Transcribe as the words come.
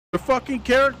fucking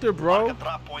character, bro. Mark a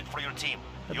drop point for your team.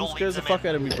 That scares the fuck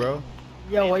out of me, bro.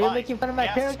 Yo, why you making fun of my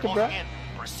character, bro?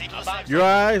 Your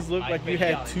eyes look like you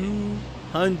had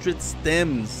 200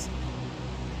 stems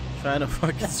trying to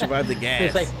fucking survive the gas.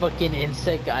 It's like fucking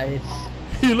insect eyes.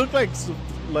 You look like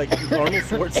Arnold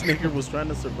Schwarzenegger was trying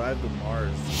to survive the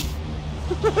Mars.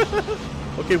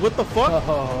 Okay, what the fuck?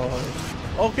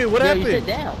 Oh. Okay, what happened? You sit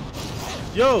down.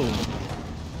 Yo,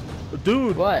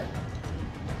 dude. What?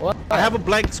 What? I have a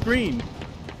blank screen.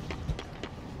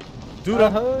 Dude,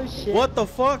 shit. what the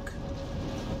fuck?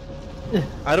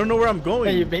 I don't know where I'm going.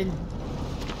 Have you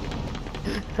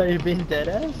been dead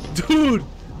ass? Dude,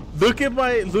 look at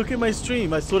my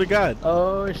stream. I swear to God.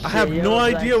 Oh shit. I have no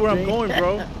idea where I'm going,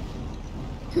 bro.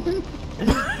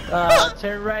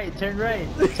 Turn right. Turn right.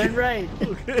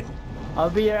 Okay.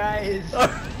 I'll be your eyes.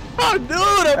 Oh, dude,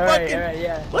 I'm fucking. Alright,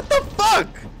 yeah. What the fuck?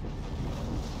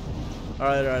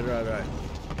 Alright.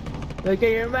 Look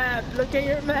at your map.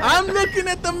 I'm looking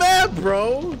at the map,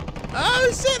 bro.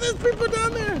 Oh shit, there's people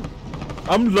down there.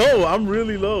 I'm low. I'm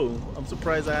really low. I'm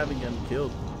surprised I haven't gotten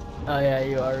killed. Oh yeah,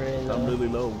 you are really low. I'm really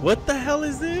low. What the hell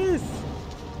is this?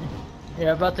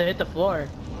 You're about to hit the floor.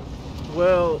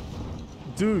 Well,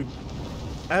 dude,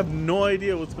 I have no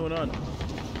idea what's going on.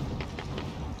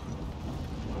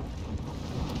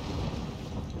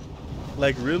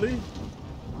 Like, really?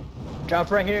 Drop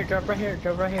right here.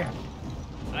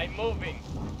 I'm moving.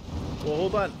 Well,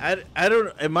 hold on. I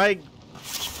don't. Am I?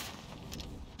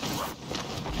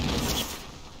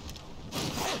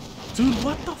 Dude,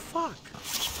 what the fuck?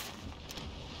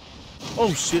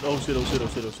 Oh shit!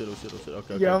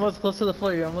 Okay. You're almost close to the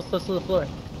floor.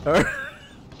 Alright.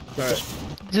 Alright.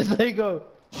 Just let it go.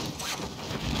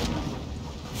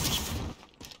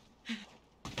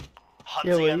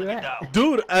 Yo, where you at?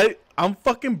 Dude, I'm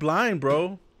fucking blind,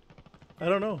 bro. I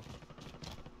don't know.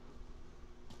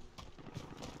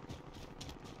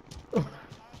 I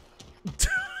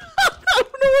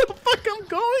don't know where the fuck I'm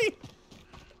going.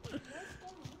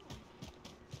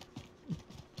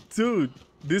 Dude,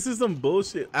 this is some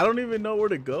bullshit. I don't even know where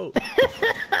to go.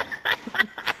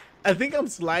 I think I'm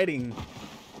sliding.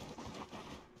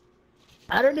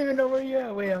 I don't even know where you're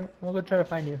at. Wait, I'm gonna try to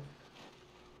find you.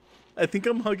 I think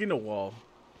I'm hugging a wall.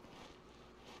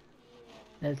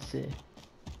 Let's see.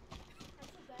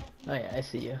 Oh yeah, I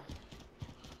see you.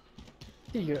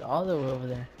 Dude, you're all the way over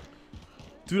there.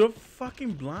 Dude, I'm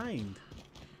fucking blind.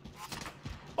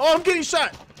 Oh, I'm getting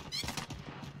shot.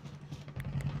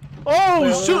 Oh,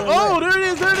 wait, shoot. Wait. Oh, there it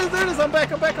is. I'm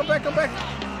back.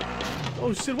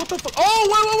 Oh, shit. What the fuck? Oh,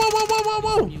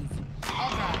 whoa.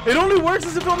 It only works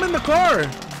as if I'm in the car.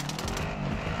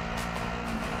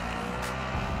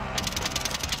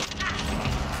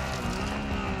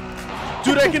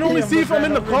 Dude, I can only see if I'm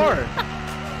in the car.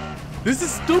 This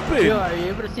is stupid. Yo, are you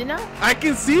able to see now? I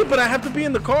can see, but I have to be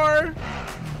in the car.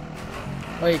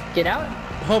 Wait, get out.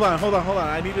 Hold on.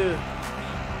 I need to...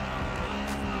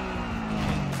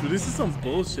 Dude, this is some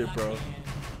bullshit, bro.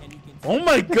 Oh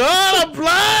my god, I'm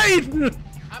blind!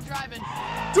 I'm driving.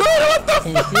 Dude, what the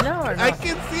Can fuck? you see now or not? I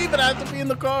can see, but I have to be in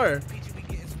the car.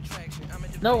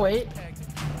 No, wait.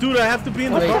 Dude, I have to be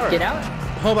in the car. Get out.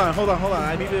 Hold on.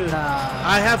 I need to... Nah.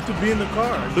 I have to be in the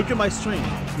car. Look at my stream.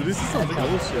 Dude, this is some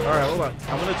bullshit. Alright, hold on.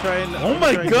 I'm gonna try and... Oh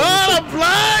my god, I'm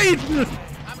blind!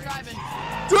 I'm driving.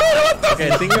 Dude, what the Okay,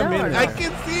 fuck? I think I'm in. I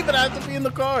can see, but I have to be in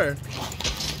the car.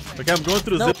 Okay, I'm going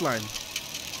through the zip line.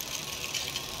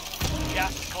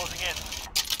 Gas is closing in.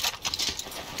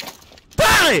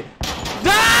 Die!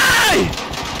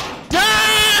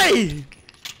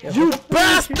 You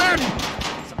bastard!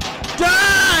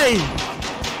 Die!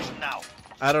 Now.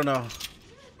 I don't know.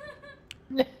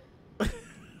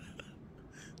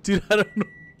 Dude, I don't know.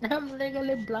 I'm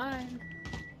legally blind.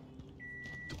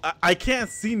 I can't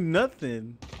see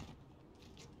nothing.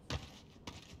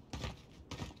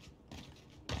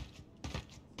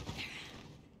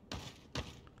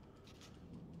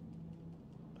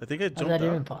 I think I jumped How's that out.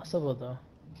 even possible though?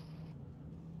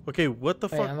 Okay, what the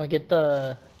Wait, fuck? I'm gonna get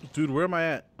the... Dude, where am I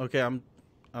at? Okay, I'm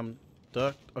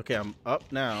ducked. Okay, I'm up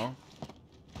now.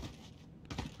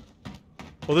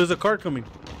 Oh, there's a car coming.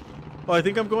 Oh, I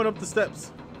think I'm going up the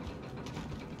steps.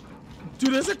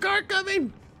 Dude, there's a car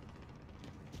coming!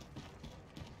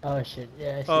 Oh shit,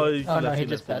 yeah, I see. Oh, Oh no, left, he you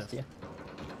just left, passed you.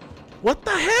 What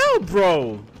the hell,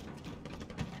 bro?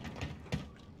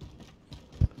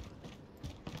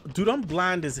 Dude, I'm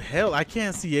blind as hell. I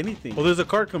can't see anything. Oh, there's a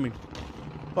car coming.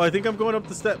 Oh, I think I'm going up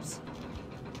the steps.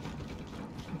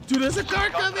 Dude, there's a car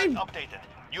coming! Updated.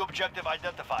 New objective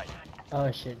identified. Oh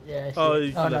shit, yeah, I see. Oh,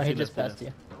 Oh, no, left, he you just left, passed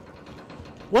you.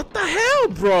 What the hell,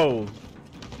 bro?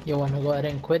 You wanna go ahead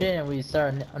and quit it and we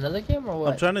start another game or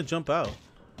what? I'm trying to jump out.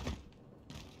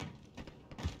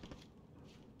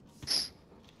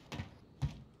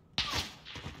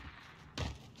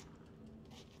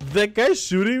 That guy's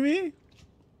shooting me?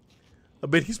 I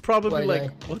bet he's probably Why,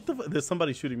 like, what the there's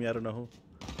somebody shooting me, I don't know who.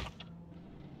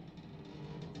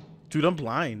 Dude, I'm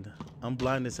blind. I'm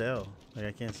blind as hell. Like,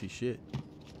 I can't see shit.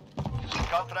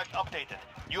 Contract updated.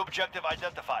 New objective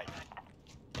identified.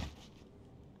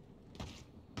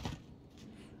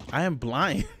 I am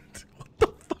blind. What the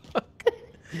fuck?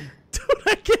 Dude,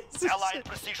 I can't see Allied shit.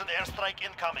 precision airstrike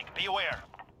incoming. Beware.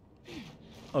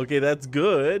 Okay, that's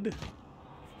good.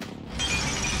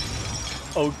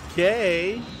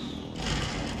 Okay.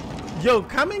 Yo,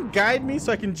 come and guide me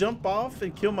so I can jump off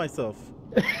and kill myself.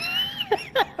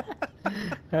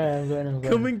 Alright, I'm going.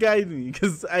 Come and guide me,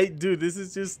 cause dude, this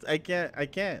is just, I can't.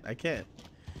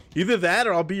 Either that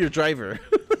or I'll be your driver.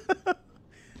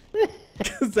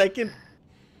 Cause I can.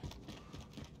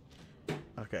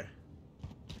 Okay.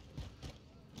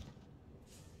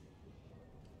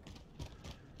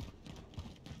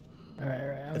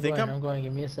 Alright, I'm going.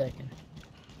 Give me a second.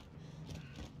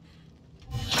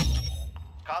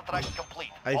 Contract complete.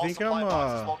 I All think supply I'm,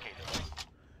 boxes located.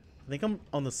 I think I'm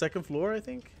on the second floor, I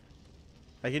think.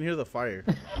 I can hear the fire.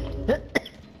 I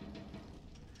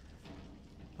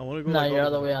want to go. No, like, you're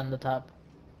all the way on the top.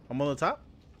 I'm on the top?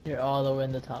 You're all the way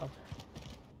in the top.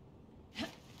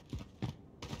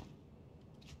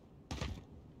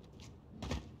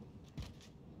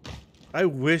 I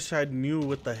wish I knew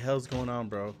what the hell's going on,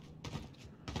 bro.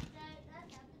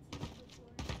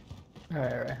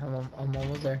 Alright, I'm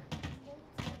almost there.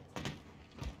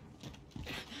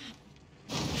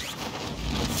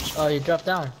 Oh, you dropped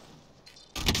down.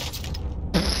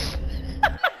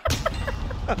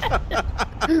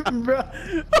 Bro.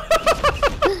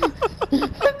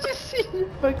 Did you see your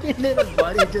fucking little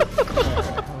body just...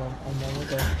 I'm almost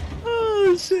there.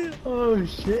 Oh shit. Oh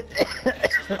shit.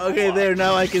 Okay, there,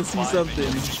 now I can see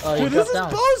something. Oh, you Dude, this is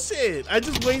dropped down. bullshit. I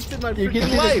just wasted my You can freaking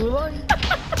see life. the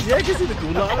gulag? Yeah, I can see the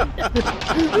gulag.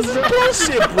 This is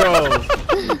bullshit, bro.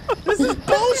 This is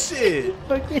bullshit.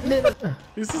 Fucking little...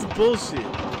 This is bullshit.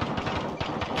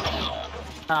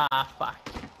 Ah, fuck.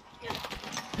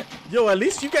 Yo, at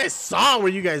least you guys saw where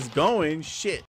you guys going. Shit.